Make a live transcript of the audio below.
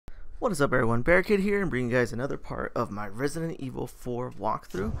What is up, everyone? Barricade here and bringing you guys another part of my Resident Evil 4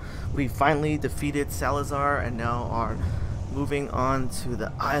 walkthrough. We finally defeated Salazar and now are moving on to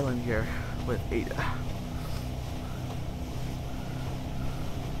the island here with Ada.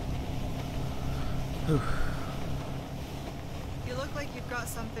 Whew. You look like you've got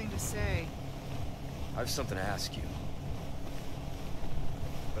something to say. I have something to ask you,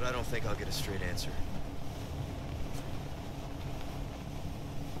 but I don't think I'll get a straight answer.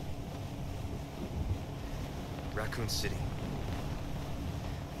 Raccoon City.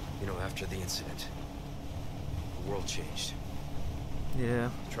 You know, after the incident, the world changed. Yeah.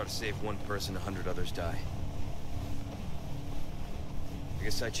 Try to save one person, 100 others die. I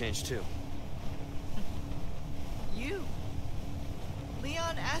guess I changed too. You?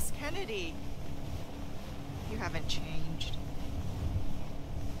 Leon S. Kennedy. You haven't changed.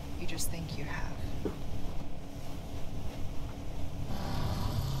 You just think you have.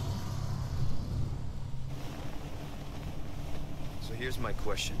 So here's my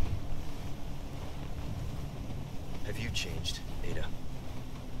question. Have you changed, Ada?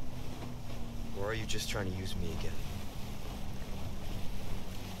 Or are you just trying to use me again?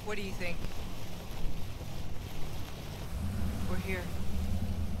 What do you think? We're here.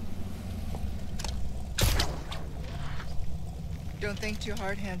 Don't think too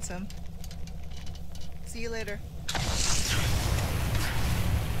hard, handsome. See you later.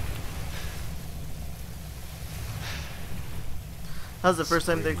 That was the first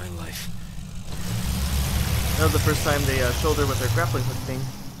time they. My life. That was the first time they shoulder with their grappling hook thing.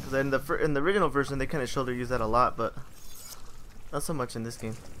 Because in the original version they kind of shoulder use that a lot, but not so much in this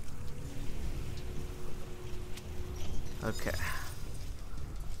game. Okay.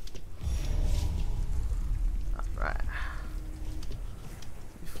 Alright.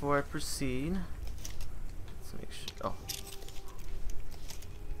 Before I proceed, let's make sure. Oh.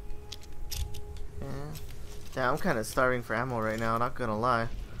 Yeah. Yeah, I'm kind of starving for ammo right now, not gonna lie.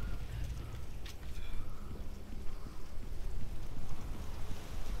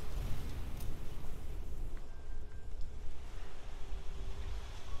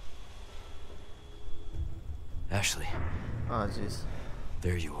 Ashley. Oh, jeez.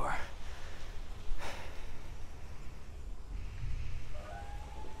 There you are.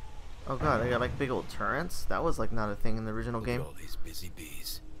 Oh god, I got like big old turrets? That was like not a thing in the original game. Look at all these busy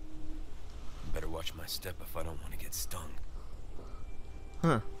bees. Better watch my step if I don't want to get stung.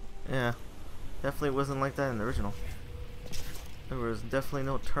 Huh. Yeah. Definitely wasn't like that in the original. There was definitely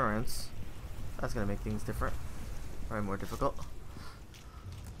no turrets. That's gonna make things different. Probably more difficult.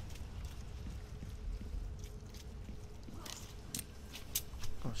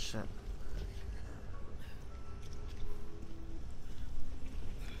 Oh shit.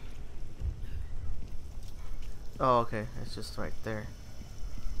 Oh, okay. It's just right there.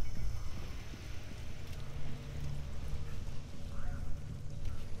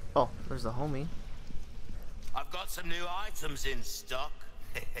 Oh, there's the homie. I've got some new items in stock.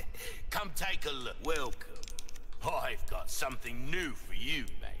 Come take a look. Welcome. I've got something new for you,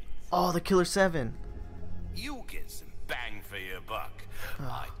 mate. Oh, the Killer 7. You'll get some bang for your buck. Oh.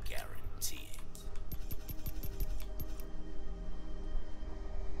 I guarantee it.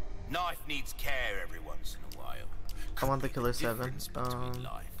 Knife needs care every once in a while. I want the Killer 7. Difference between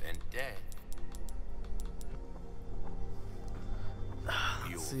life and death.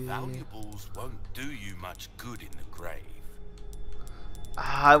 Your see. valuables won't do you much good in the grave.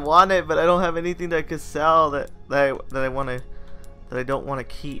 I want it, but I don't have anything that I could sell that I don't want to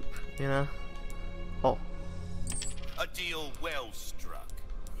keep, you know? Oh. A deal well struck.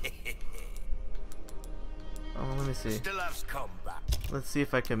 Oh, let me see. Still has come back. Let's see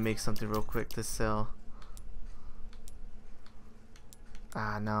if I can make something real quick to sell.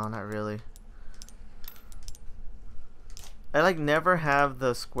 Ah, no, not really. I like never have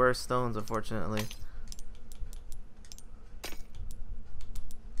the square stones, unfortunately.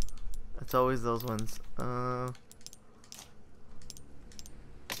 It's always those ones. I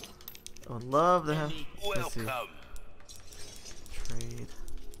would love to have. Let's see. Welcome. Trade.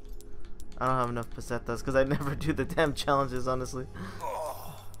 I don't have enough pesetas because I never do the damn challenges, honestly.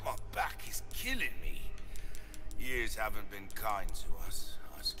 Oh, my back is killing me. Years haven't been kind to us,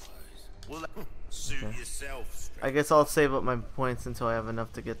 I suppose. Well, suit Okay. yourself. I guess I'll save up my points until I have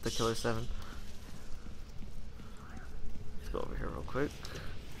enough to get the Killer 7. Let's go over here real quick.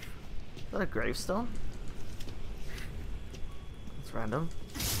 Is that a gravestone? It's random.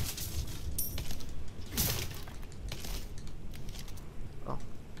 Oh,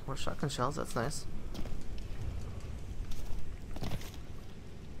 more shotgun shells, that's nice.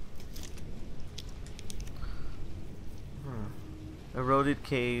 Eroded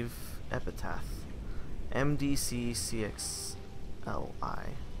cave. Epitaph. MDCCXLI.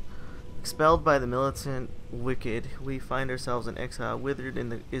 Expelled by the militant wicked, we find ourselves in exile. Withered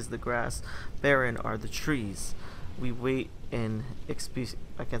is the grass, barren are the trees. We wait in expiation.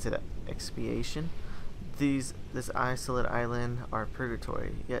 This isolate island are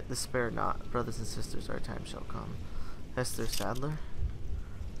purgatory, yet despair not, brothers and sisters, our time shall come. Hester Sadler?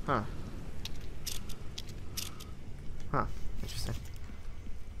 Huh. Huh, interesting.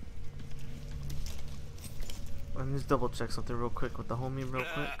 Let me just double check something real quick with the homie real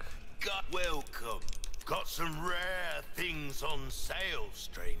quick. Welcome. Got some rare things on sale,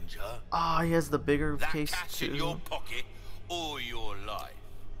 stranger. Ah, he has the bigger That case cash too. in your pocket or your life.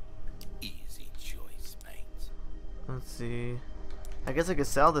 Easy choice, mate. Let's see. I guess I could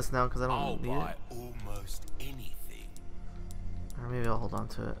sell this now because I I'll don't need buy it. almost anything. Or maybe I'll hold on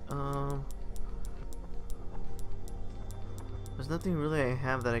to it. There's nothing really I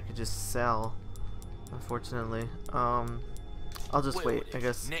have that I could just sell, unfortunately. I'll just wait, I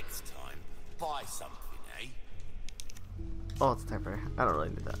guess. Next time, buy something, eh? Oh, it's a typewriter. I don't really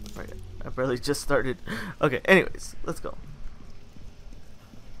need that. Right. I barely just started. Okay, anyways, let's go.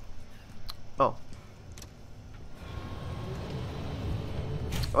 Oh.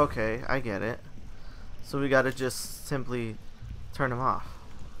 Okay, I get it. So we gotta just simply turn them off.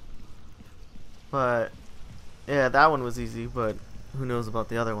 But, yeah, that one was easy, but who knows about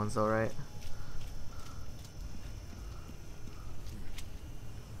the other ones though, right?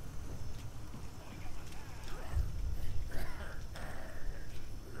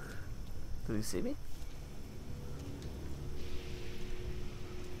 Do you see me?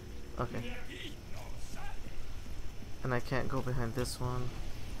 Okay. And I can't go behind this one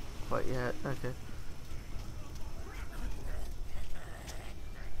quite yet. Okay.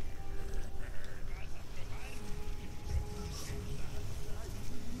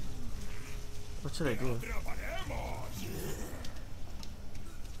 What should I do?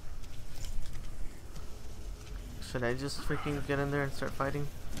 Should I just freaking get in there and start fighting?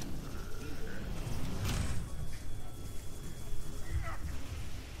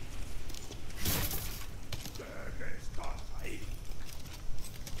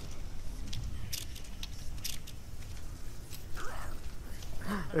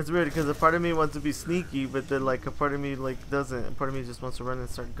 It's weird because a part of me wants to be sneaky, but then like a part of me like doesn't. A part of me just wants to run and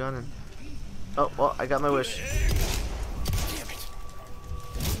start gunning. Oh well, I got my wish.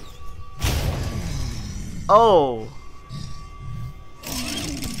 Oh.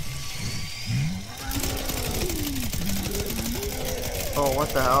 Oh, what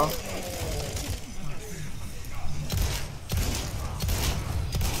the hell?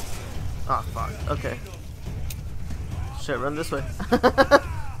 Oh fuck. Okay. Shit, run this way.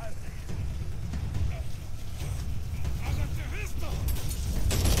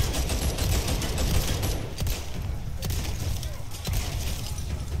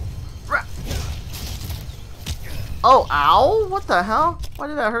 Oh, ow! What the hell? Why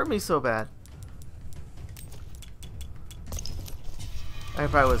did that hurt me so bad? I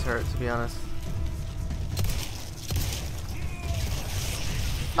probably was hurt, to be honest.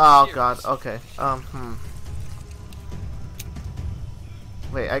 Oh god, okay.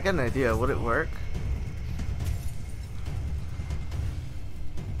 Wait, I got an idea. Would it work?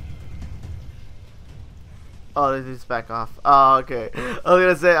 Oh, they just back off. Oh, okay. I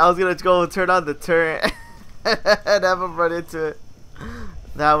was gonna go and turn on the turret and have him run into it.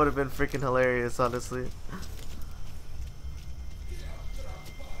 That would have been freaking hilarious, honestly.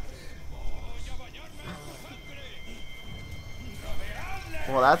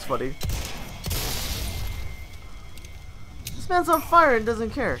 Well, that's funny. This man's on fire and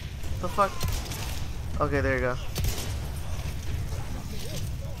doesn't care. The fuck? Okay, there you go.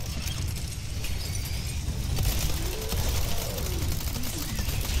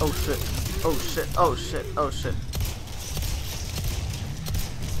 Oh shit. Oh shit. Oh shit. Oh shit.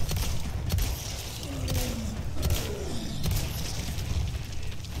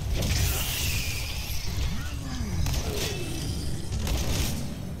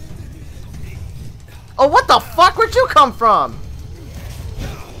 Oh, what the fuck? Where'd you come from?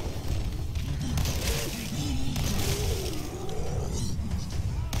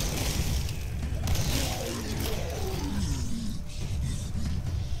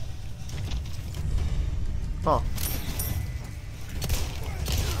 Oh.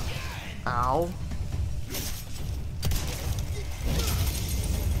 Ow.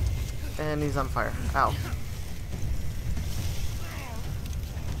 And he's on fire. Ow.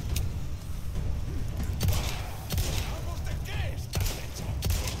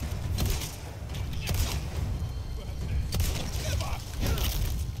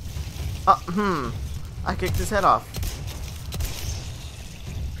 I kicked his head off.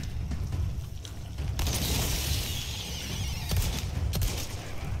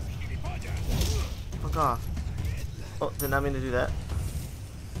 Fuck off. Oh, did not mean to do that.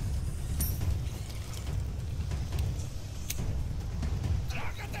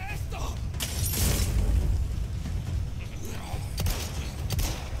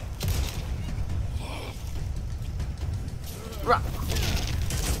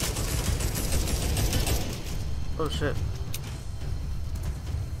 Oh shit.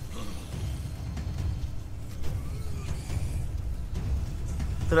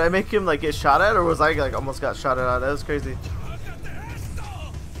 Did I make him like get shot at, or was I like almost got shot at? That was crazy.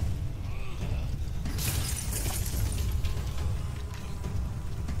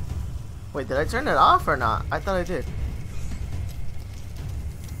 Wait, did I turn it off or not? I thought I did.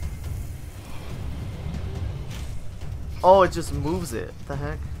 Oh, it just moves it. What the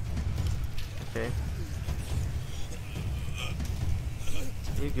heck? Okay.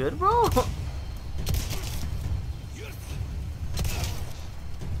 You good, bro?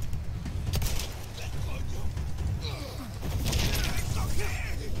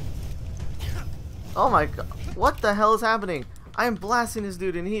 Oh my god. What the hell is happening? I am blasting this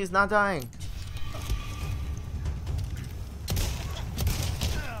dude and he is not dying.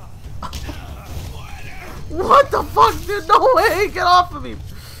 What the fuck, dude? No way! Get off of me!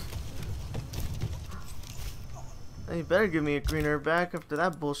 You better give me a greener back after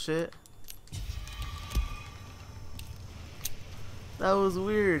that bullshit. That was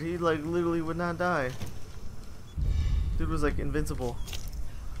weird. He like literally would not die. Dude was like invincible.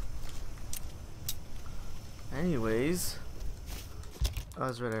 Anyways. Oh,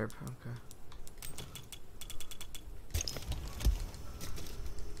 it's red air. Okay.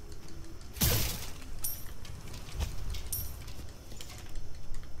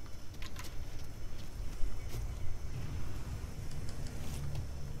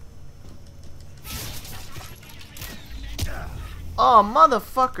 Oh,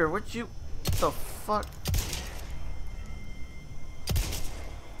 motherfucker, what you... the fuck?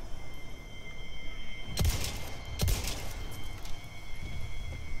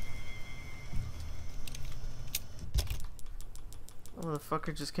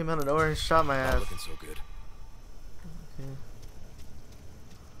 Motherfucker just came out of nowhere and shot my ass. Not looking so good. Okay.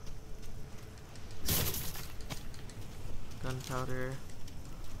 Gunpowder.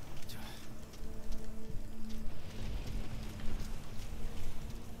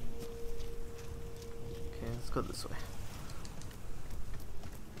 Let's go this way.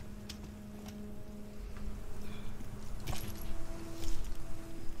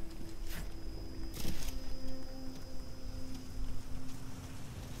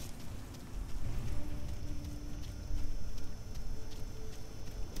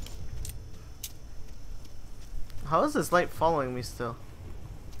 How is this light following me still?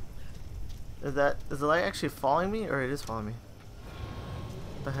 Is the light actually following me, or it is following me?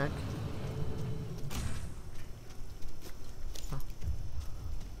 What the heck?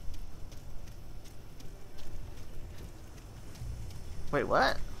 Wait,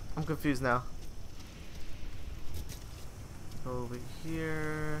 what? I'm confused now. Go over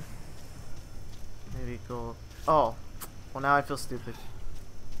here. Maybe go... Oh. Well, now I feel stupid.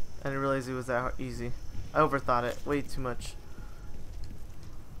 I didn't realize it was that easy. I overthought it way too much.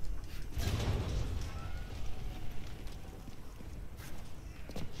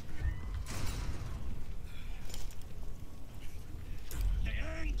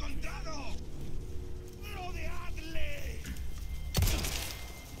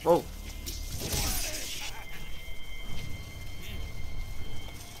 Whoa.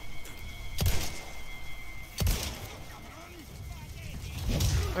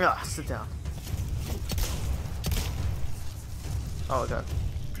 Yeah, sit down. Oh god.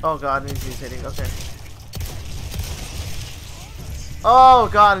 Oh god, and he's hitting. Okay. Oh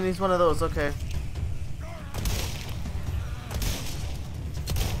god, and he's one of those. Okay.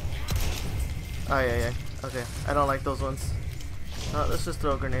 Oh yeah, yeah. Okay. I don't like those ones. Let's just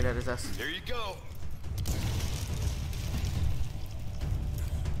throw a grenade at his ass. There you go.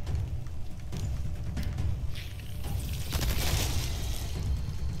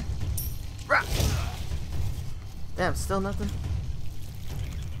 Damn, still nothing.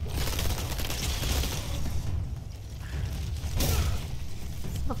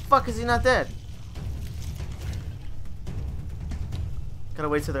 How the fuck is he not dead? Gotta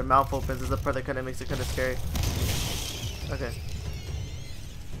wait till their mouth opens. This is the part that kind of makes it kind of scary. Okay.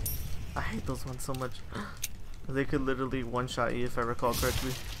 I hate those ones so much. They could literally one-shot you if I recall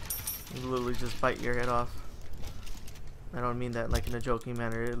correctly. They literally just bite your head off. I don't mean that like in a joking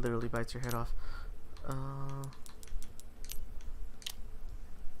manner. It literally bites your head off.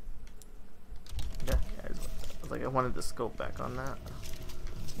 Yeah, I was like, I wanted the scope back on that.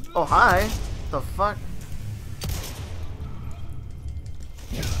 Oh, hi! The fuck?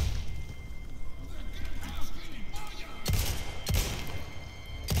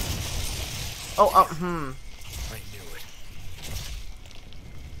 Oh, I knew it.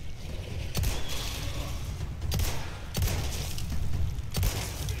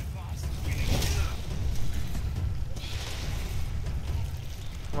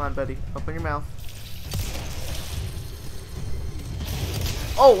 Come on, buddy. Open your mouth.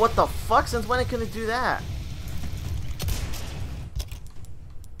 Oh, what the fuck? Since when can it do that?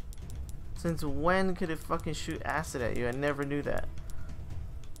 Since when could it fucking shoot acid at you? I never knew that.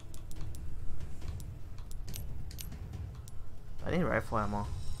 I need rifle ammo.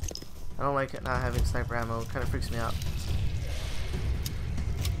 I don't like it not having sniper ammo. It kind of freaks me out.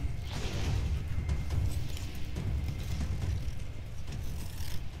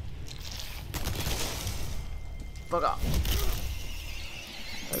 Fuck off.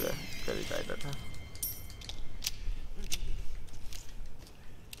 Okay, good, he died that time.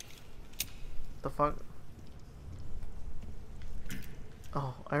 The fuck?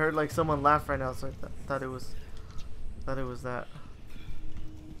 Oh, I heard like someone laugh right now, so I thought it was that.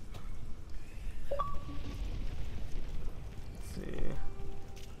 Let's see.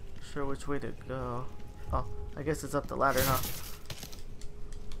 Sure which way to go. Oh, I guess it's up the ladder, huh?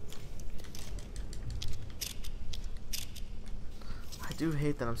 I do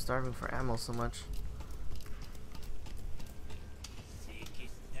hate that I'm starving for ammo so much.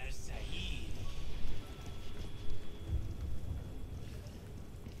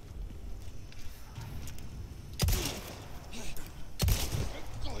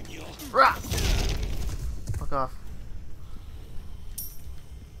 Rah! Fuck off.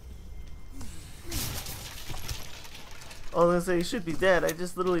 Oh, I was gonna say he should be dead. I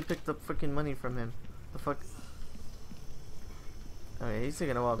just literally picked up freaking money from him. The fuck? Okay, he's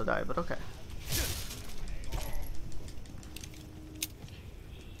taking a while to die, but okay.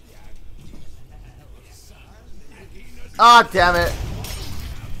 Ah, damn it!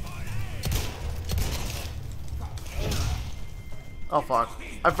 Oh fuck.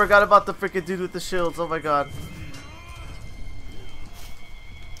 I forgot about the freaking dude with the shields. Oh my god.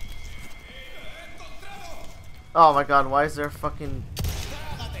 Oh my god, why is there fucking...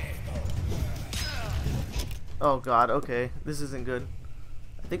 Oh god, okay. This isn't good.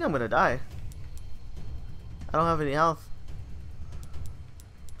 I think I'm gonna die. I don't have any health.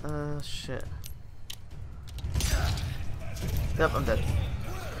 Shit. Yep, I'm dead.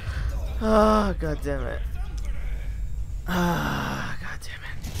 Ah, god damn it. Ah, god damn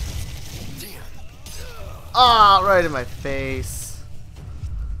it. Ah, right in my face.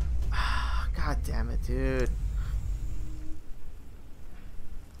 Ah, god damn it, dude.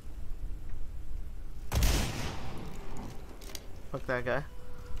 Fuck that guy.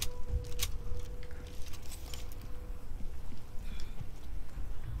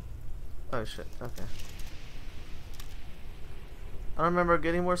 Oh shit, okay. I don't remember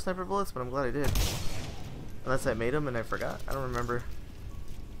getting more sniper bullets, but I'm glad I did. Unless I made them and I forgot. I don't remember.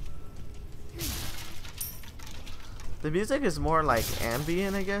 The music is more like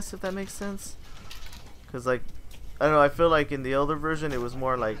ambient, I guess, if that makes sense. Cause like, I don't know, I feel like in the older version it was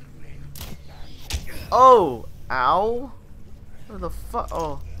more like... Oh! Ow! What the fuck?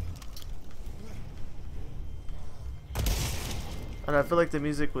 Oh. And I feel like the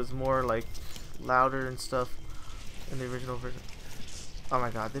music was more like louder and stuff in the original version. Oh my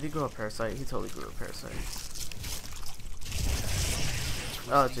god, did he grow a parasite? He totally grew a parasite.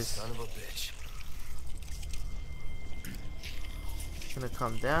 Oh, just Son of a bitch. gonna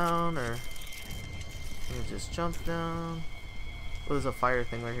come down or gonna just jump down. Oh, there's a fire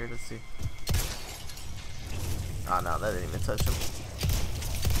thing right here. Let's see. Oh no, that didn't even touch him.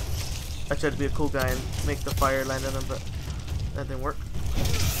 I tried to be a cool guy and make the fire land on him, but that didn't work.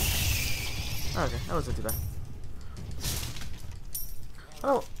 Okay, that wasn't too bad.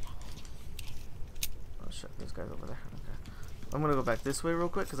 Oh! Oh shit, there's guys over there. Okay. I'm gonna go back this way real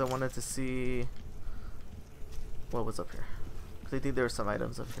quick because I wanted to see what was up here. Because I think there were some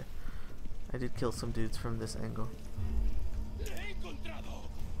items up here. I did kill some dudes from this angle.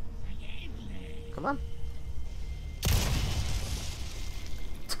 Come on.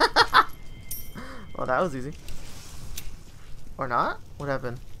 Well, that was easy. Or not? What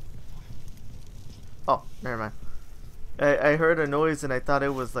happened? Oh, never mind. I heard a noise and I thought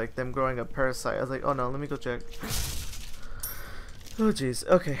it was like them growing a parasite. I was like, oh no, let me go check. Oh jeez,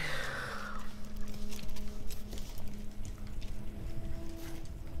 okay.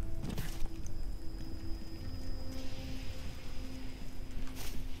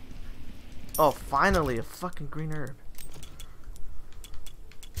 Oh, finally, a fucking green herb.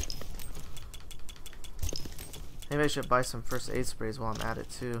 Maybe I should buy some first aid sprays while I'm at it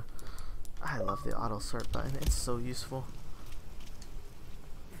too. I love the auto sort button. It's so useful.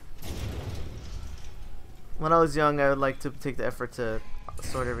 When I was young, I would like to take the effort to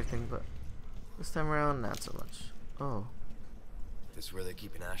sort everything, but this time around, not so much. Oh. This is where they're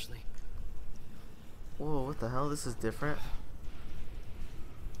keeping Ashley? Whoa, what the hell? This is different.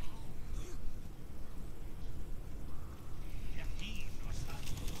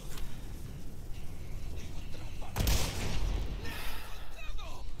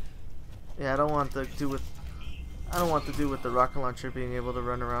 Yeah, I don't want to do with the rocket launcher being able to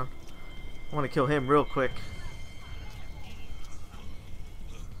run around. I want to kill him real quick.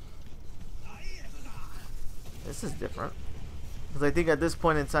 This is different. Because I think at this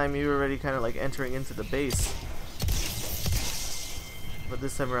point in time you were already kind of like entering into the base. But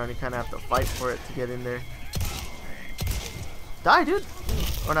this time around you kind of have to fight for it to get in there. Die, dude!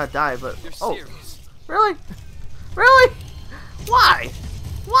 Or not die, but... Oh! Really? Really? Why?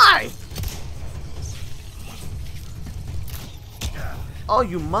 Why? Oh,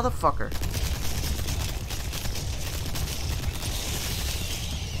 you motherfucker.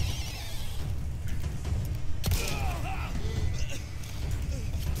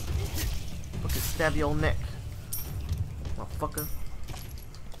 Fucking stab your neck. Motherfucker.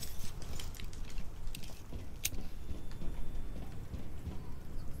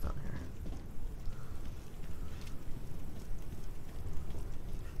 What's down here?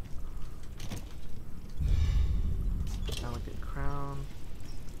 Delicate crown.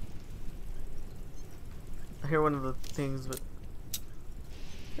 I hear one of the things, but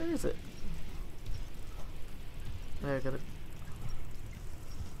where is it? Yeah, I got it.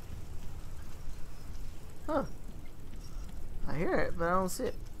 Huh. I hear it, but I don't see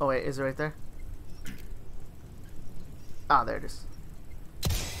it. Oh wait, is it right there? Ah, there it is.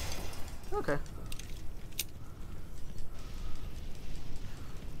 Okay.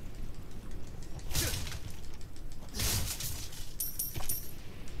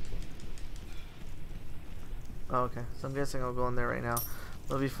 Oh, okay, so I'm guessing I'll go in there right now.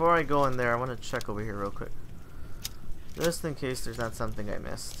 But before I go in there, I want to check over here real quick. Just in case there's not something I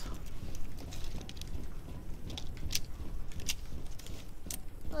missed.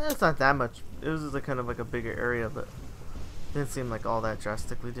 It's not that much. It was just kind of like a bigger area, but it didn't seem like all that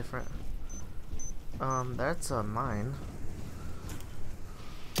drastically different. That's mine.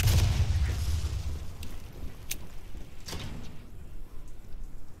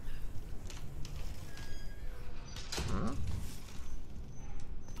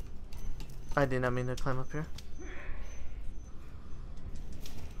 I did not mean to climb up here.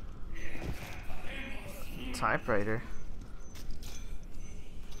 Typewriter.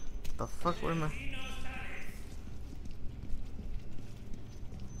 The fuck? Where am I?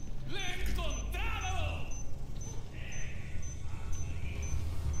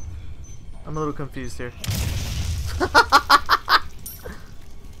 I'm a little confused here.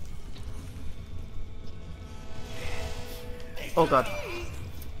 Oh god.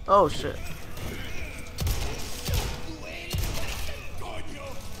 Oh shit.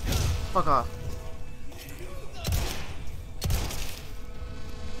 Fuck off.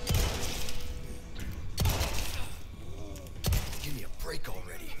 Give me a break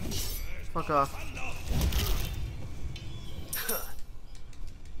already. Fuck off.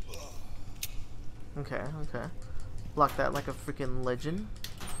 Okay, okay. Block that like a freaking legend.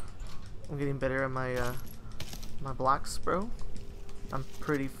 I'm getting better at my my blocks, bro. I'm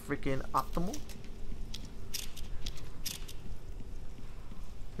pretty freaking optimal.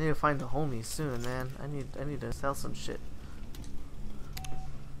 I need to find a homie soon, man. I need to sell some shit.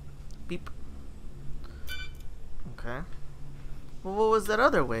 Beep. Okay. Well, what was that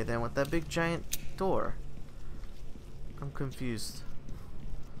other way then with that big giant door? I'm confused.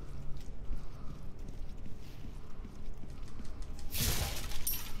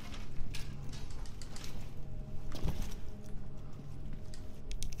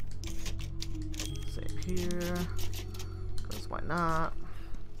 Save here. Because why not?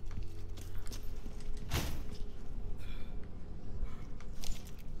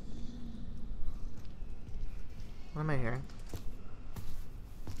 What am I hearing?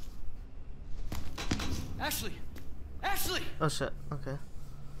 Ashley! Ashley! Oh shit, okay.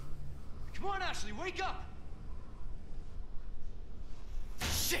 Come on, Ashley, wake up!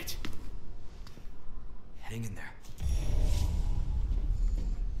 Shit! Hang in there.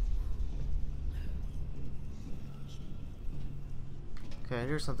 Okay, I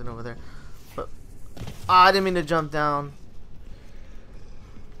hear something over there. But I didn't mean to jump down.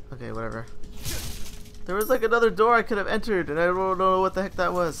 Okay, whatever. There was like another door I could have entered, and I don't know what the heck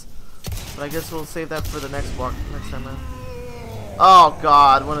that was. But I guess we'll save that for the next walk next time around. Oh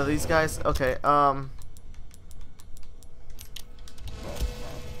god, one of these guys. Okay,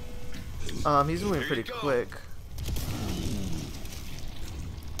 he's moving pretty quick.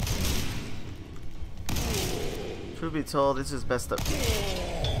 Truth be told, it's just best to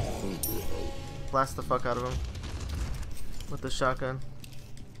blast the fuck out of him with the shotgun.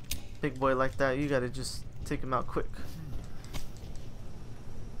 Big boy like that, you gotta just take him out quick.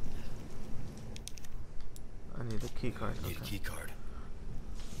 I need a key card. Need a key card.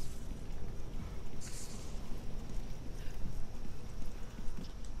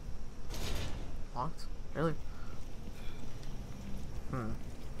 Locked? Really?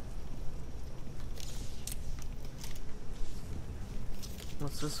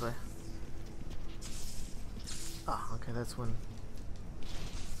 What's this way? Ah, okay, that's when.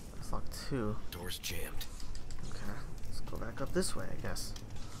 That's locked too. Door's jammed. Okay, let's go back up this way, I guess.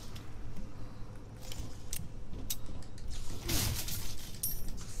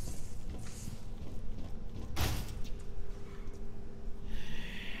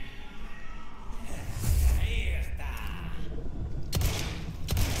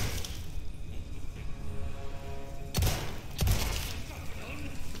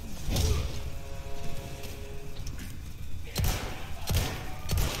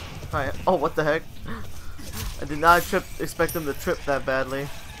 Alright. Oh, what the heck? I did not expect him to trip that badly.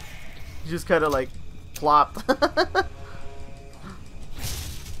 He just kind of like plopped.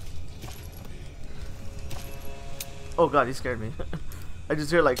 Oh god, he scared me. I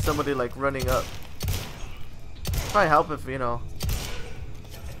just hear like somebody like running up. Probably help if, you know,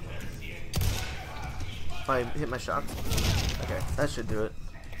 if I hit my shots. Okay, that should do it.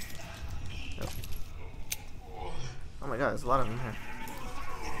 Yep. Oh my god, there's a lot of them here.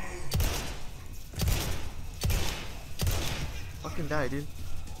 Fucking die, dude.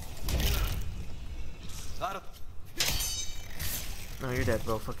 No, you're dead,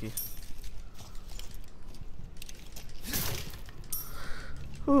 bro. Fuck you.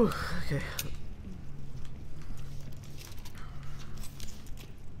 Whew, okay.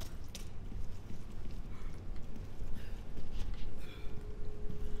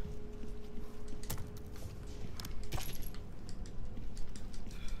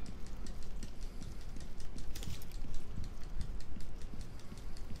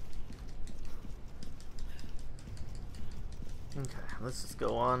 Okay, let's just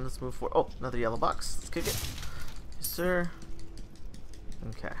go on. Let's move forward. Oh, another yellow box. Let's kick it. Yes, sir.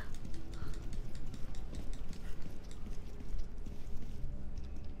 Okay.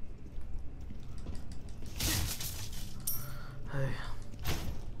 Hey.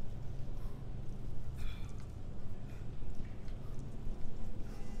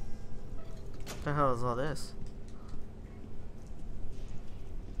 What the hell is all this?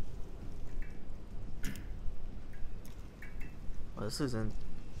 This isn't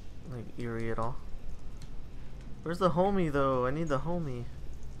like eerie at all. Where's the homie though? I need the homie.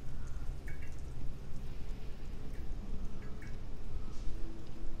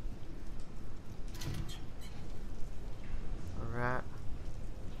 A rat.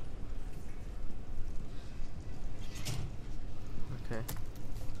 Okay.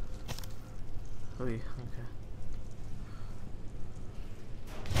 Oy, okay.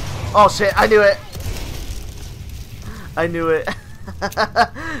 Oh shit, I knew it! I knew it.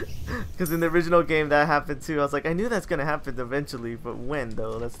 Because in the original game that happened too. I was like, I knew that's gonna happen eventually, but when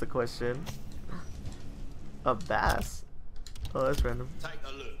though? That's the question. A bass? Oh, that's random. Take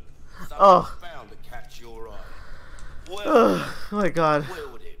a look. Oh. Found to catch your eye. Well, Oh my god.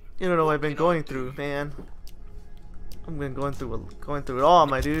 well, You don't know what I've been can I going do? through, man. I've been going through it all,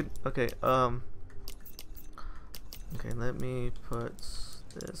 my dude. Okay, okay, let me put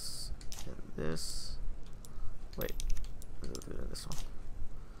this in this. Wait. We'll do it in this one.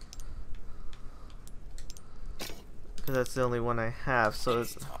 Because that's the only one I have, so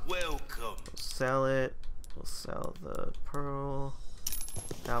it's, Welcome. we'll sell it. We'll sell the pearl.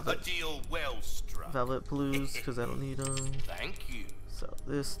 A deal well struck. Velvet blues, because I don't need them. Thank you. Sell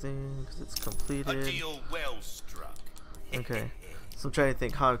this thing, because it's A completed. deal well struck. Okay. So I'm trying to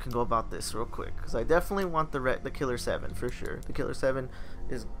think how I can go about this real quick. Because I definitely want the Killer 7, for sure. The Killer 7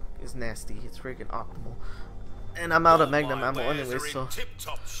 is nasty. It's freaking optimal. And I'm out of Magnum ammo anyway, so...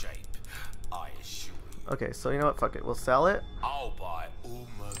 Tip-top shape, I assure you. Okay, so you know what? Fuck it. We'll sell it. I'll buy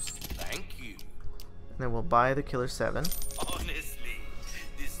almost. Thank you. And then we'll buy the Killer 7. Honestly,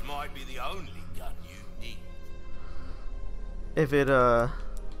 this might be the only gun you need. If it, had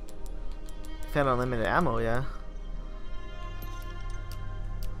unlimited ammo, yeah.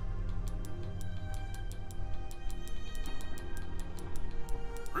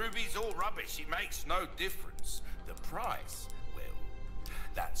 which it makes no difference. The price, well,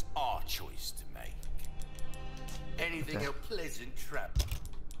 that's our choice to make. Anything Okay. a pleasant trap.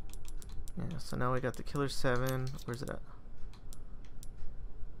 Yeah, so now we got the Killer 7. Where's it at?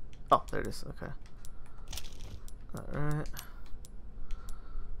 Oh, there it is. Okay. Alright.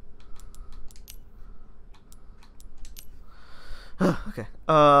 Okay.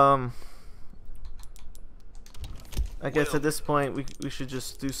 I guess at this point we should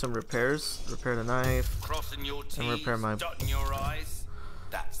just do some repairs. Repair the knife. Crossing your T's, And repair my... dotting your I's.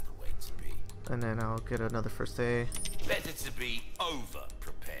 That's the way to be. And then I'll get another first aid. Better to be over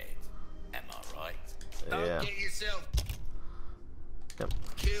prepared. Am I right? Don't Yeah. get yourself Yep.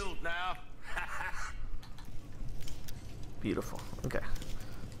 killed now. Beautiful. Okay.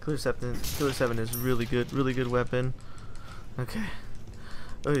 Killer 7 is really good weapon. Okay.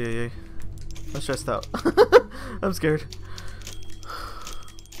 Oh yeah. I'm stressed out. I'm scared.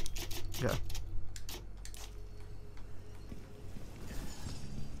 Yeah.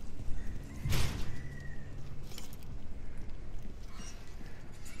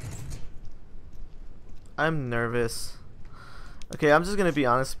 I'm nervous. Okay, I'm just gonna be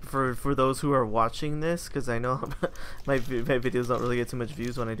honest for those who are watching this, because I know my videos don't really get too much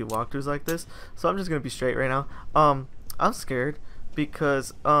views when I do walkthroughs like this. So I'm just gonna be straight right now. I'm scared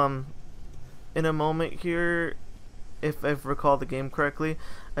because in a moment here, if I've recalled the game correctly,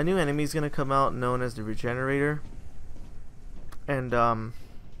 a new enemy is gonna come out known as the Regenerator, and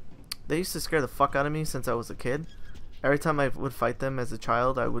they used to scare the fuck out of me since I was a kid. Every time I would fight them as a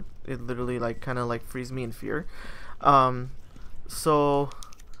child, it literally like kind of like freeze me in fear. So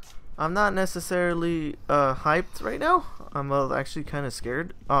I'm not necessarily hyped right now. I'm actually kind of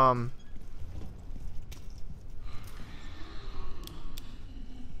scared.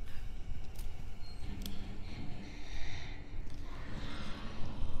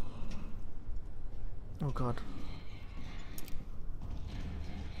 Oh god.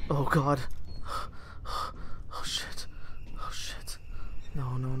 Oh god. Oh shit. Oh shit. No.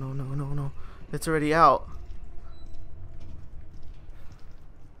 It's already out.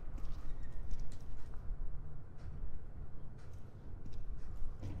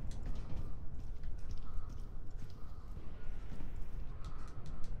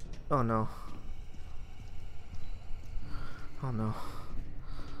 Oh no. Oh no.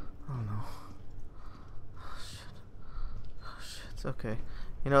 Oh no. Oh shit. Oh shit. It's okay.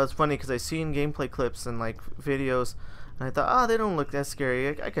 You know, it's funny because I've seen gameplay clips and like videos, and I thought, ah, they don't look that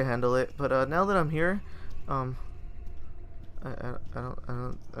scary. I can handle it. But now that I'm here, I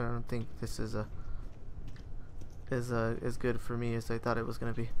don't think this is as good for me as I thought it was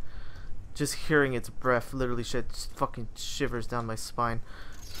gonna be. Just hearing its breath literally fucking shivers down my spine.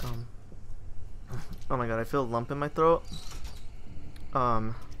 Oh my god, I feel a lump in my throat.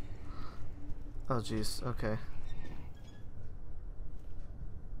 Oh jeez, okay.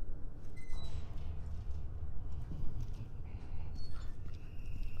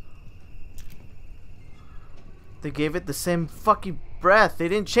 They gave it the same fucking breath. They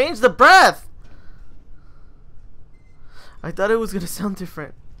didn't change the breath! I thought it was gonna sound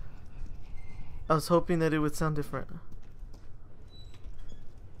different. I was hoping that it would sound different.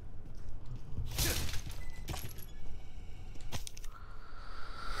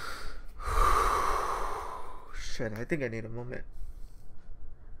 Shit, I think I need a moment.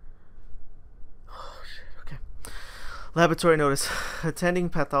 Oh shit, okay. Laboratory notice. Attending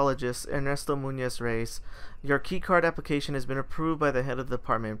pathologist Ernesto Muñoz Reyes. Your keycard application has been approved by the head of the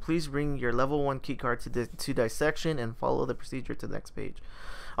department. Please bring your level 1 keycard to dissection and follow the procedure to the next page.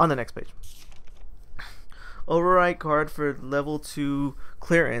 On the next page. Overwrite card for level 2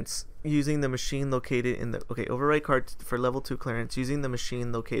 clearance using the machine located in the... Okay, overwrite card for level 2 clearance using the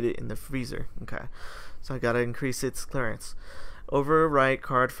machine located in the freezer. Okay, so I gotta increase its clearance. Overwrite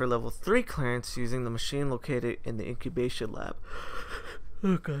card for level 3 clearance using the machine located in the incubation lab.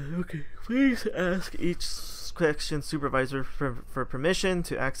 Okay. Please ask each section supervisor for permission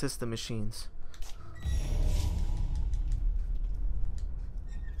to access the machines.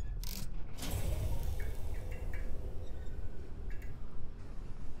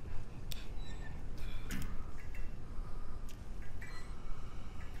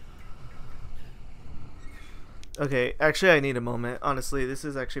 Okay, actually I need a moment. Honestly, this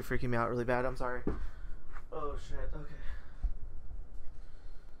is actually freaking me out really bad. I'm sorry. Oh shit, okay.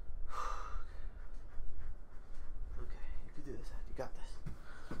 Okay, you can do this. You got this.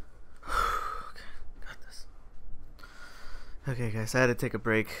 Okay, got this. Okay guys, I had to take a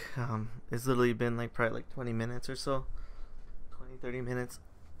break. It's literally been like probably like 20 minutes or so. 20-30 minutes.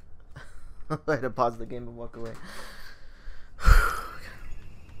 I had to pause the game and walk away.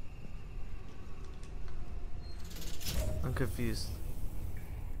 I'm confused.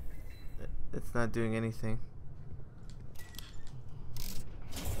 It's not doing anything.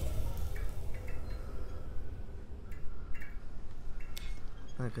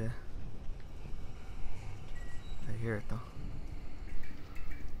 Okay. I hear it though.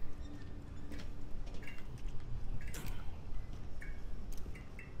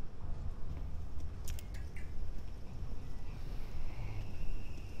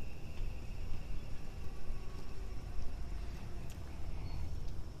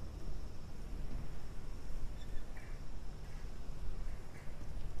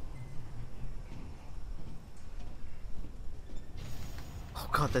 Oh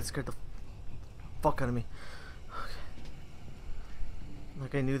god, that scared the fuck out of me. Okay.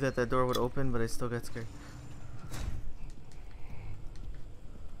 Like I knew that that door would open, but I still got scared.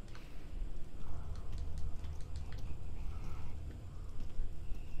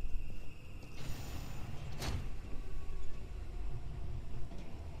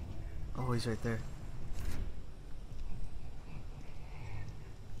 Oh, he's right there.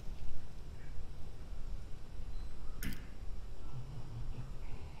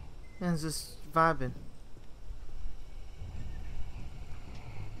 Man's just vibing.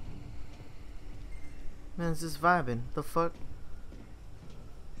 Man's just vibing. The fuck?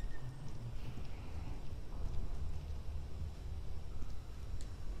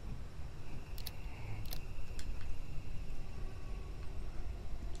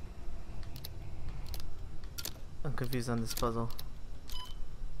 I'm confused on this puzzle.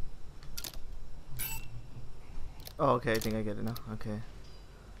 Oh, okay, I think I get it now. Okay.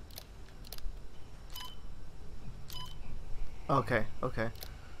 Okay, okay.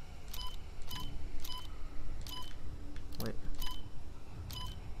 Wait.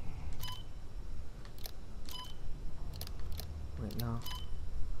 Wait, no.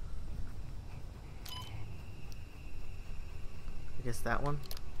 I guess that one?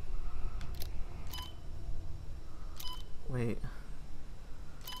 Wait.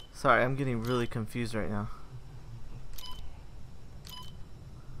 Sorry, I'm getting really confused right now.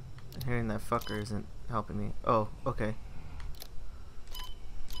 Hearing that fucker isn't helping me. Oh, okay.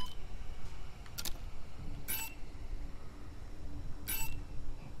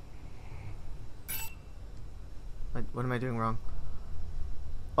 What am I doing wrong?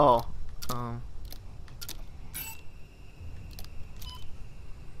 Oh,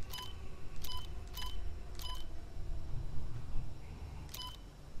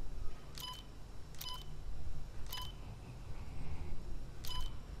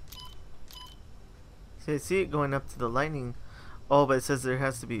 see, I see it going up to the lightning. Oh, but it says there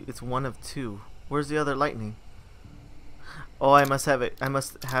has to be, it's one of two. Where's the other lightning? Oh, I must have it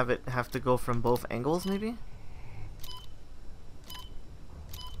have to go from both angles, maybe?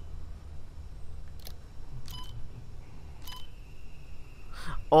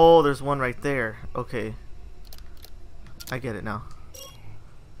 Oh, there's one right there. Okay. I get it now.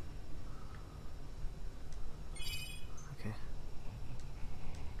 Okay.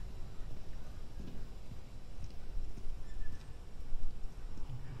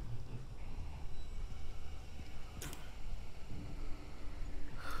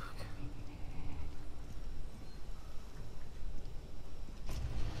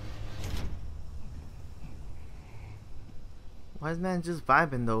 Why is man just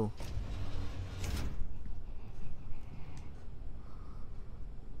vibing though?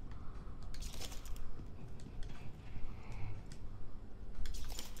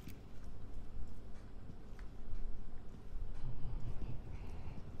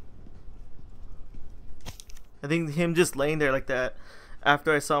 I think him just laying there like that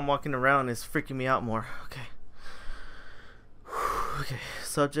after I saw him walking around is freaking me out more. Okay. Okay.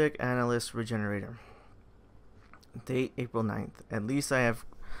 Subject, analyst, regenerator. Date April 9th.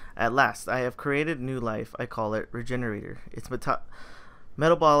 At last I have created new life. I call it regenerator. Its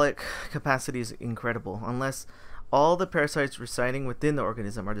metabolic capacity is incredible. Unless all the parasites residing within the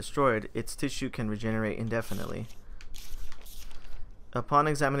organism are destroyed, its tissue can regenerate indefinitely. Upon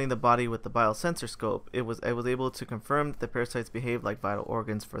examining the body with the biosensor scope, I was able to confirm that the parasites behave like vital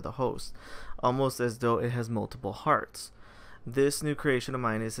organs for the host, almost as though it has multiple hearts. This new creation of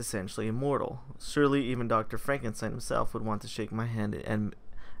mine is essentially immortal. Surely even Dr. Frankenstein himself would want to shake my hand in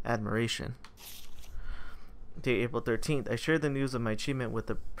admiration. Day April 13th. I shared the news of my achievement with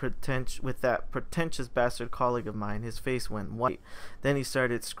that pretentious bastard colleague of mine. His face went white. Then he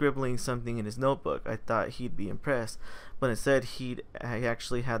started scribbling something in his notebook. I thought he'd be impressed, but instead he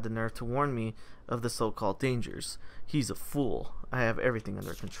actually had the nerve to warn me of the so-called dangers. He's a fool. I have everything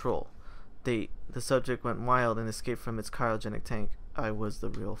under control. Date. The subject went wild and escaped from its cryogenic tank. I was the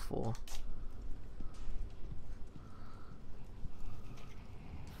real fool.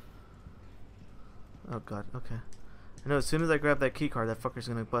 Oh god, okay. I know as soon as I grab that key card, that fucker's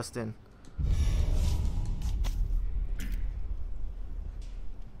gonna bust in.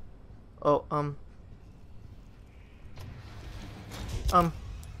 Oh,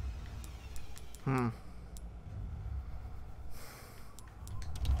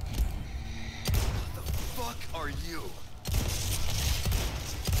 Fuck are you?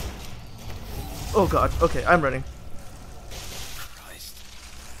 Oh god, okay, I'm running. Christ.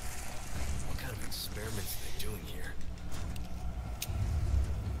 What kind of experiments are they doing here?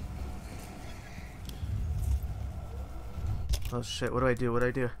 Oh shit, what do I do? What do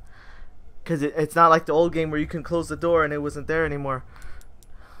I do? Because it's not like the old game where you can close the door and it wasn't there anymore.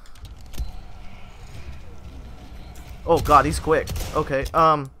 Oh god, he's quick. Okay,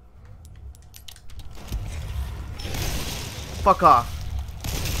 fuck off.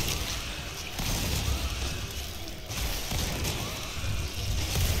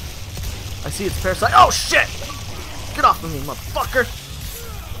 I see its parasite. Oh shit! Get off of me, motherfucker!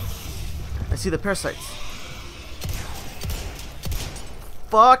 I see the parasites.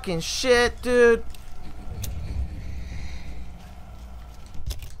 Fucking shit, dude.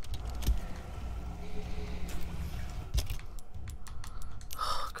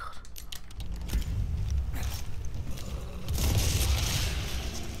 Oh god.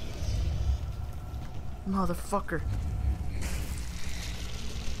 Motherfucker.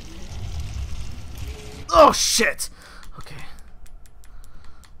 Oh shit. Okay.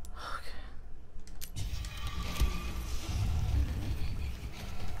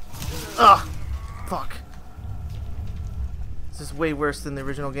 Ugh! Fuck. This is way worse than the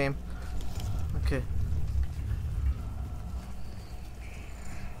original game. Okay.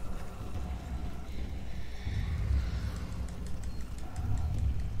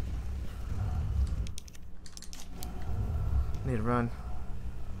 Need to run.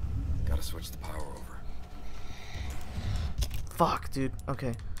 Gotta switch the power over. Fuck, dude.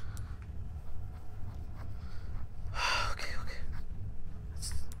 Okay.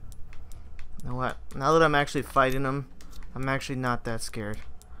 You know what? Now that I'm actually fighting them, I'm actually not that scared.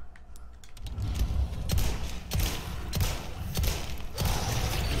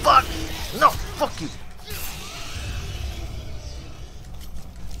 Fuck! No! Fuck you!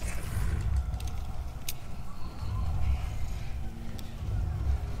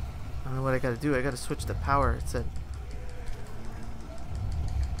 I don't know what I gotta do. I gotta switch the power. It said.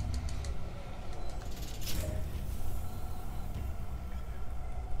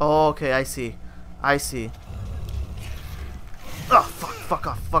 Oh, okay, I see. I see. Oh, fuck, fuck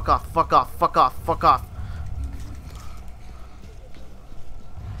off, fuck off, fuck off, fuck off, fuck off.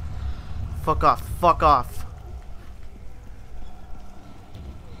 Fuck off, fuck off.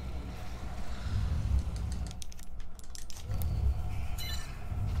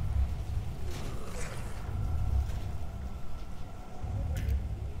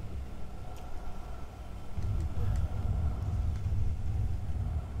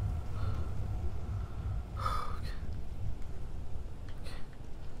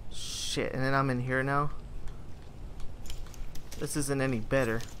 Shit, and then I'm in here now. This isn't any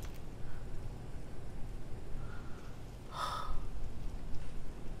better.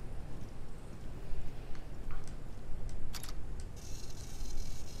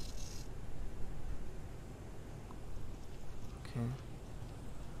 Okay.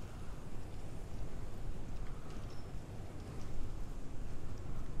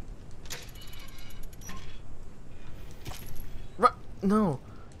 No.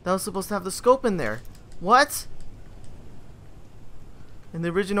 That was supposed to have the scope in there. What? In the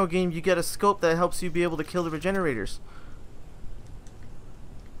original game, you get a scope that helps you be able to kill the regenerators.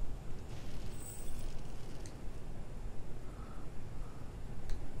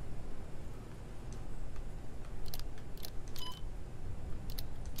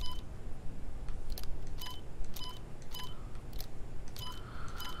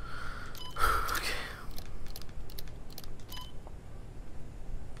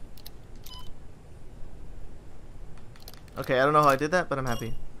 Okay, I don't know how I did that, but I'm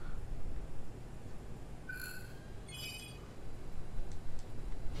happy.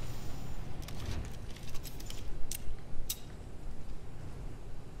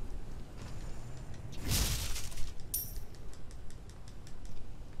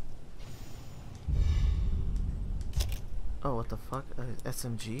 Oh, what the fuck?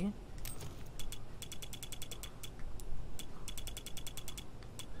 SMG?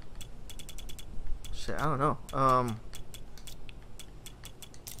 Shit, I don't know.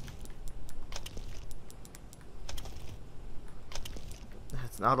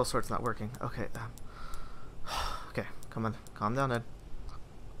 The auto sort's not working. Okay. Okay, come on. Calm down, Ed.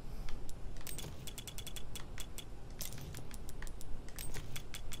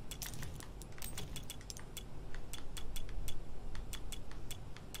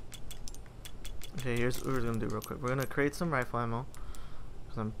 Okay, here's what we're gonna do real quick. We're gonna create some rifle ammo,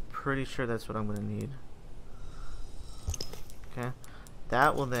 because I'm pretty sure that's what I'm gonna need. Okay,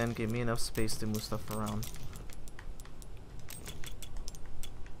 that will then give me enough space to move stuff around.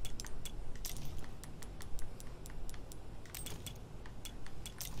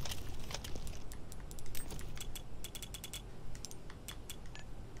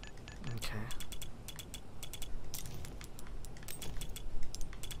 Okay.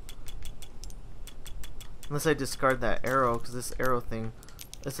 Unless I discard that arrow, because this arrow thing,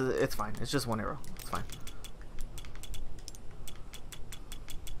 it's fine. It's just one arrow. It's fine.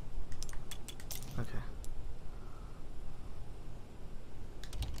 Okay.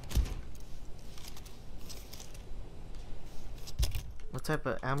 What type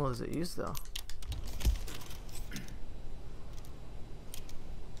of ammo does it use, though?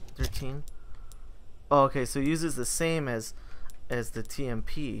 13. Oh, okay. So it uses the same as the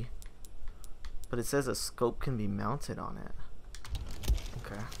TMP. But it says a scope can be mounted on it.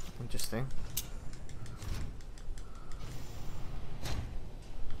 Okay, interesting.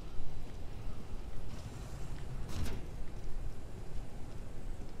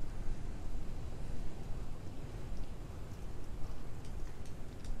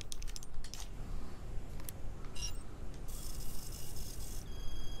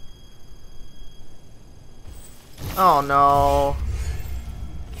 Oh no.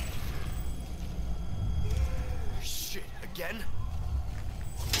 Again?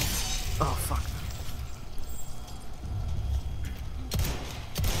 Oh fuck.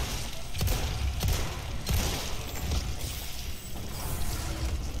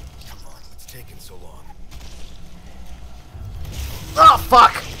 Come on, what's taking so long? Oh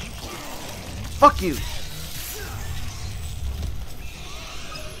fuck! Fuck you!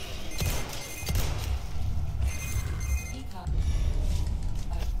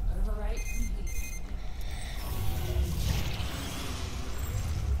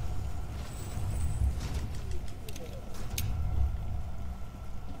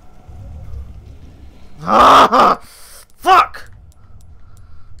 Ah! Fuck!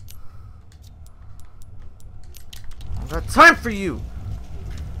 I've got time for you!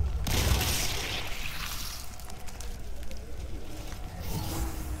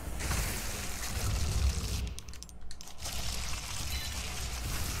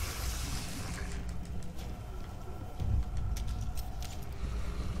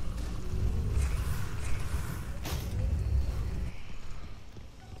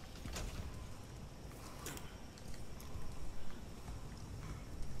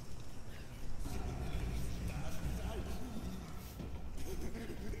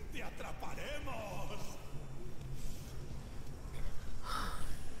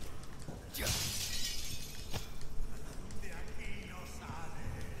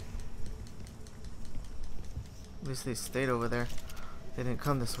 At least they stayed over there. They didn't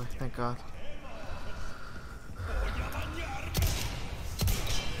come this way, thank God.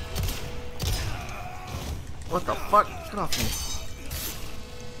 What the fuck? Get off me.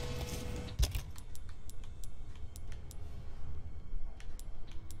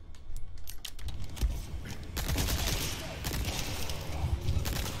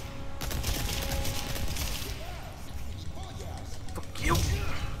 Fuck you.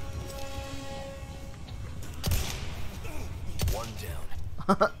 One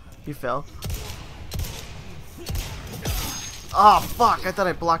down. You fell. Oh fuck, I thought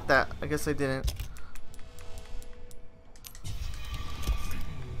I blocked that. I guess I didn't.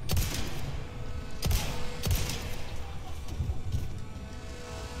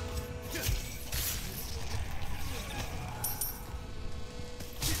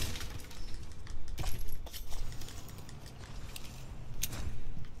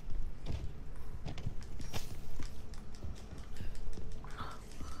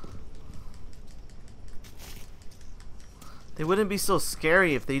 They wouldn't be so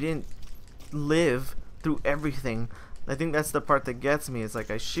scary if they didn't live through everything. I think that's the part that gets me. It's like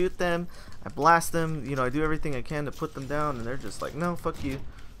I shoot them, I blast them, you know, I do everything I can to put them down, and they're just like, no, fuck you.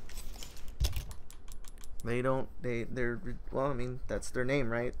 They're, well, I mean, that's their name,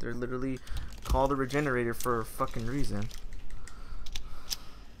 right? They're literally called a regenerator for a fucking reason.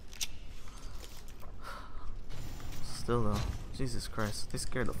 Still though. Jesus Christ, they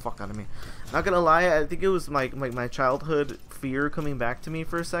scared the fuck out of me. Not gonna lie, I think it was my childhood fear coming back to me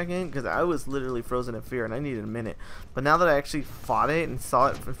for a second, because I was literally frozen in fear and I needed a minute. But now that I actually fought it and saw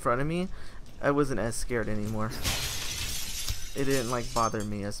it in front of me, I wasn't as scared anymore. It didn't like bother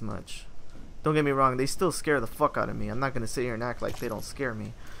me as much. Don't get me wrong, they still scare the fuck out of me. I'm not gonna sit here and act like they don't scare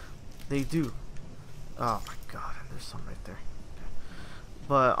me. They do. Oh my god, there's some right there.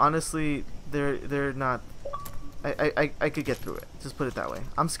 but honestly, they're not. I could get through it. Just put it that way.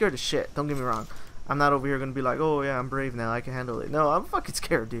 I'm scared as shit. Don't get me wrong. I'm not over here gonna be like, oh yeah, I'm brave now. I can handle it. No, I'm fucking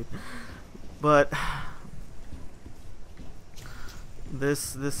scared, dude. But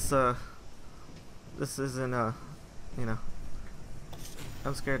this isn't you know.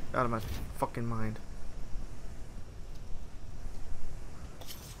 I'm scared out of my fucking mind.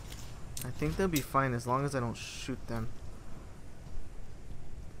 I think they'll be fine as long as I don't shoot them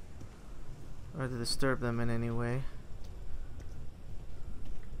or to disturb them in any way.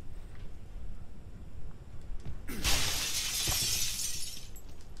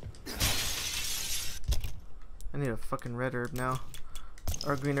 I need a fucking red herb now,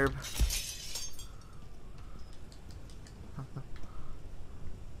 or green herb.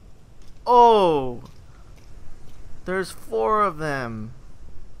 Oh, there's 4 of them.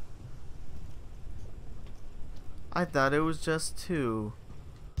 I thought it was just 2.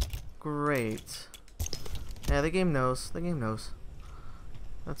 Great. Yeah, the game knows. The game knows.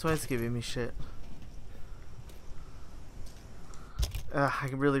 That's why it's giving me shit. I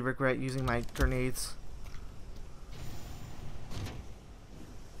really regret using my grenades.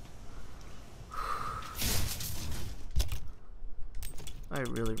 I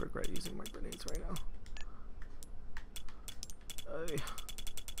really regret using my grenades right now.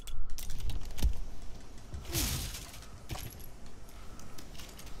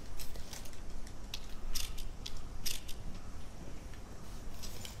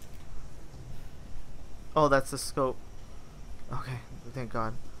 Oh, that's the scope. Okay, thank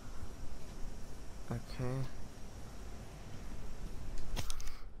God. Okay.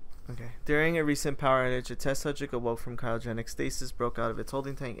 Okay. During a recent power outage, a test subject awoke from cryogenic stasis, broke out of its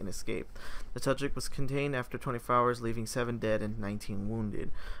holding tank, and escaped. The subject was contained after 24 hours, leaving 7 dead and 19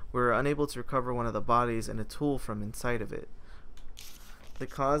 wounded. We were unable to recover one of the bodies and a tool from inside of it. The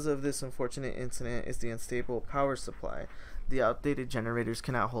cause of this unfortunate incident is the unstable power supply. The outdated generators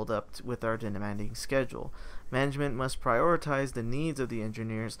cannot hold up with our demanding schedule. Management must prioritize the needs of the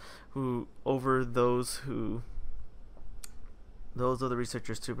engineers over those of the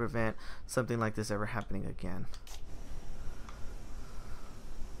researchers to prevent something like this ever happening again.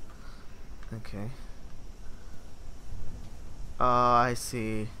 Okay. Oh, I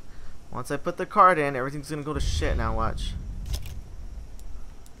see. Once I put the card in, everything's gonna go to shit now, watch.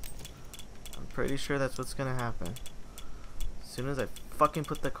 I'm pretty sure that's what's gonna happen. As soon as I fucking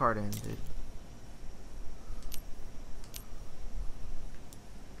put the card in, dude.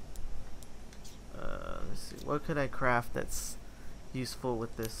 Let's see. What could I craft that's useful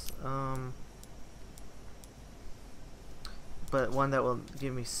with this? But one that will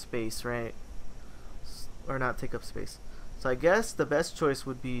give me space, right? Or not take up space. So I guess the best choice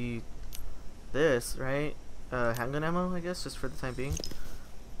would be this, right? Handgun ammo, I guess, just for the time being.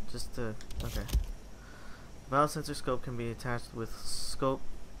 Just to, okay. Biosensor scope can be attached with scope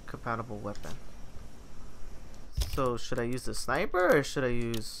compatible weapon. So should I use the sniper or should I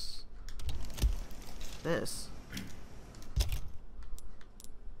use this?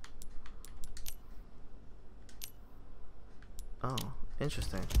 Oh,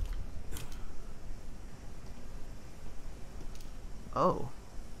 interesting. Oh.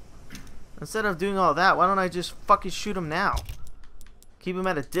 Instead of doing all that, why don't I just fucking shoot him now? Keep him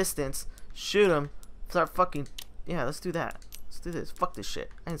at a distance, shoot him, start fucking... Yeah, let's do that. Let's do this. Fuck this shit.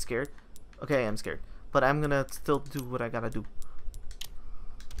 I ain't scared. Okay, I'm scared. But I'm gonna still do what I gotta do.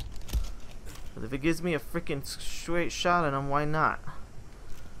 But if it gives me a freaking straight shot at him, why not?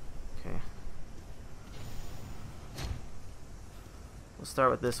 Okay. We'll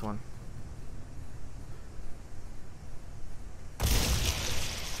start with this one. Did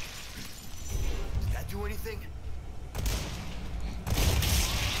that do anything?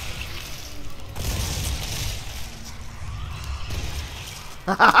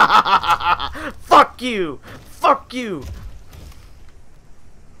 Fuck you! Fuck you!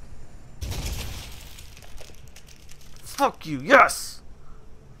 Fuck you, yes!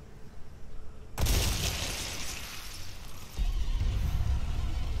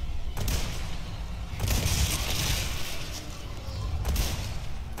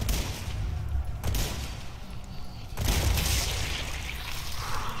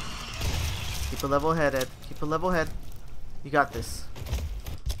 Keep a level head, Ed. Keep a level head. You got this.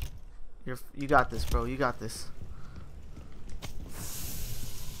 You got this, bro. You got this.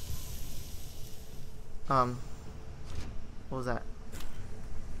 What was that?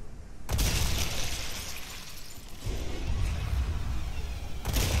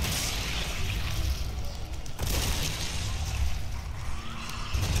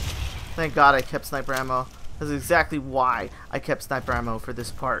 Thank God I kept sniper ammo. That's exactly why I kept sniper ammo for this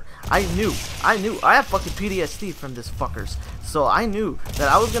part. I knew. I have fucking PTSD from this fuckers. So I knew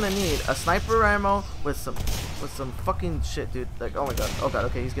that I was gonna need a sniper ammo with some fucking shit, dude. Like, oh my god. Oh god,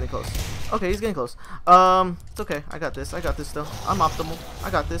 okay, he's getting close. Okay, he's getting close. It's okay. I got this. I got this still. I'm optimal.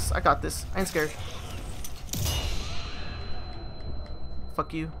 I got this. I got this. I ain't scared.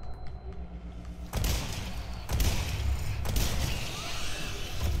 Fuck you.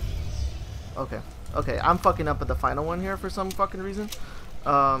 Okay. Okay, I'm fucking up at the final one here for some fucking reason.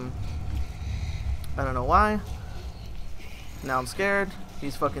 I don't know why. Now I'm scared.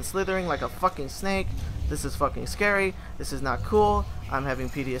 He's fucking slithering like a fucking snake. This is fucking scary. This is not cool. I'm having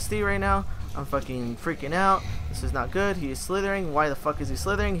PTSD right now. I'm fucking freaking out. This is not good. He is slithering. Why the fuck is he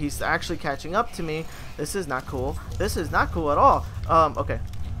slithering? He's actually catching up to me. This is not cool. This is not cool at all. Okay.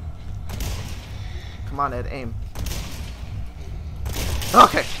 Come on, Ed. Aim.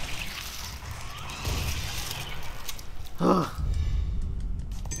 Okay.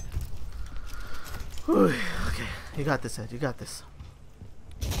 Okay, you got this, Ed. You got this.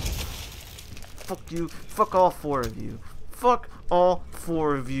 Fuck you. Fuck all four of you. Fuck all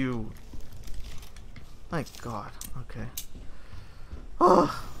four of you. My god. Okay.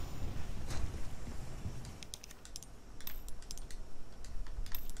 Oh.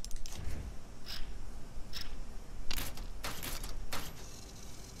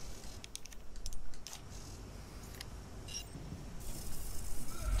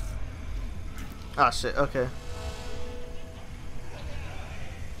 Ah, shit, okay.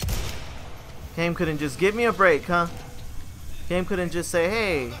 Game couldn't just give me a break, huh? Game couldn't just say,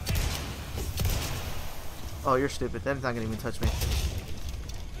 hey. Oh, you're stupid. That's not gonna even touch me.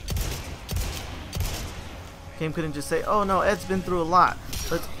 Game couldn't just say, oh no, Ed's been through a lot.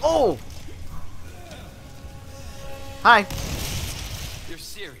 Let's. Oh! Hi! You're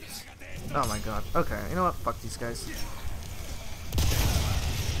serious. Oh my god. Okay, you know what? Fuck these guys.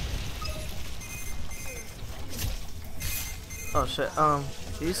 Oh shit,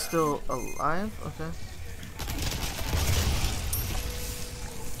 he's still alive? Okay.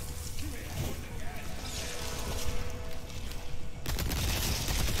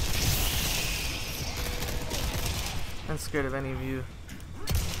 I'm scared of any of you.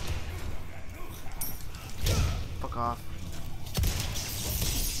 Fuck off.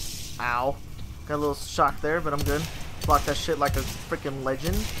 Ow. Got a little shock there, but I'm good. Block that shit like a freaking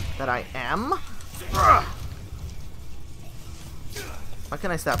legend that I am. Ugh. Why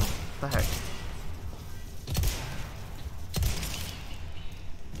can't I stab him? What the heck?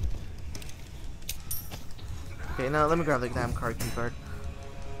 Okay, now let me grab the damn key card.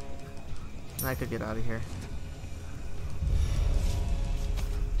 And I could get out of here.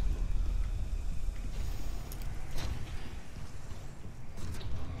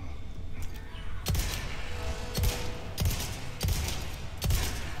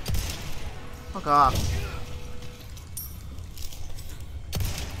 Fuck off.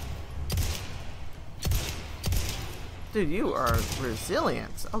 Dude, you are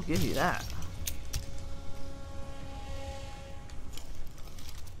resilient. I'll give you that.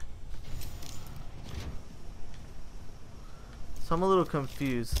 So I'm a little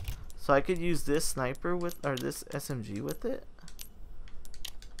confused. So I could use this sniper with, or this SMG with it?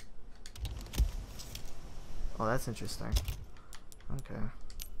 Oh, that's interesting. Okay.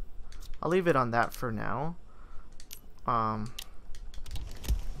 I'll leave it on that for now. Okay.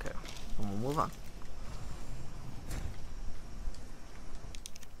 And we'll move on.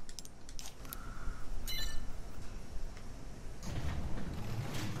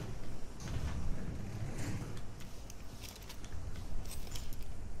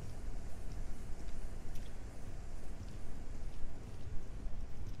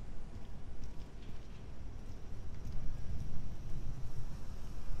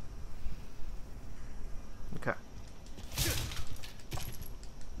 Okay.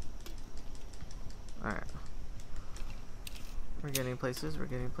 Alright. We're getting places, we're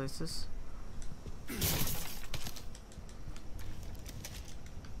getting places.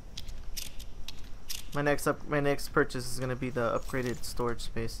 My next purchase is gonna be the upgraded storage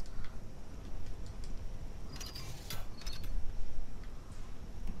space.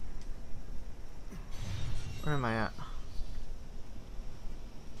 Where am I at?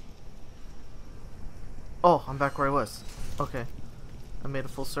 Oh, I'm back where I was. Okay. I made a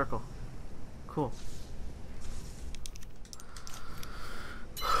full circle. Cool.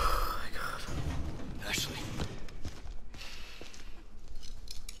 Oh my god. Ashley.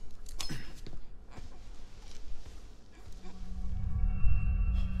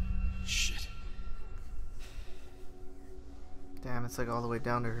 Shit. Damn, it's like all the way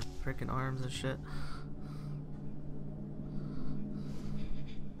down to her freaking arms and shit.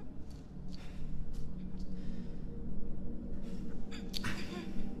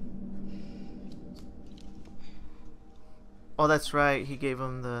 Oh, that's right. He gave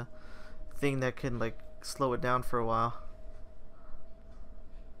him the thing that could like slow it down for a while.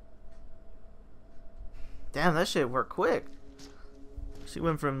 Damn, that shit worked quick. She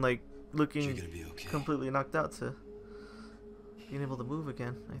went from like looking okay. completely knocked out to being able to move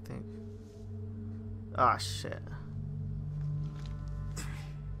again, I think. Ah, shit.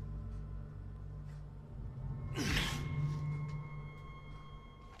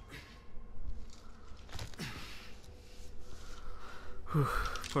 Whew,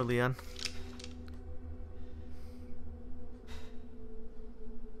 poor Leon.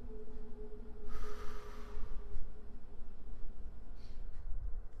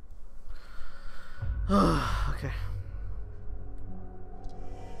 Okay.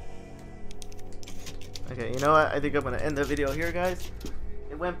 Okay, you know what? I think I'm gonna end the video here, guys.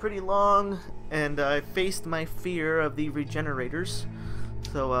 It went pretty long, and I faced my fear of the regenerators.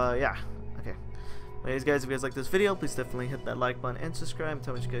 So, yeah. Okay. Anyways, guys, if you guys like this video, please definitely hit that like button and subscribe. And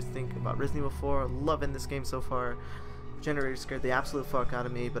tell me what you guys think about Resident Evil 4. Loving this game so far. Regenerators scared the absolute fuck out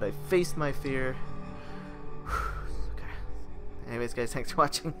of me, but I faced my fear. Okay. Anyways, guys, thanks for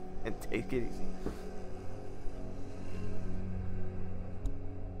watching, and take it easy.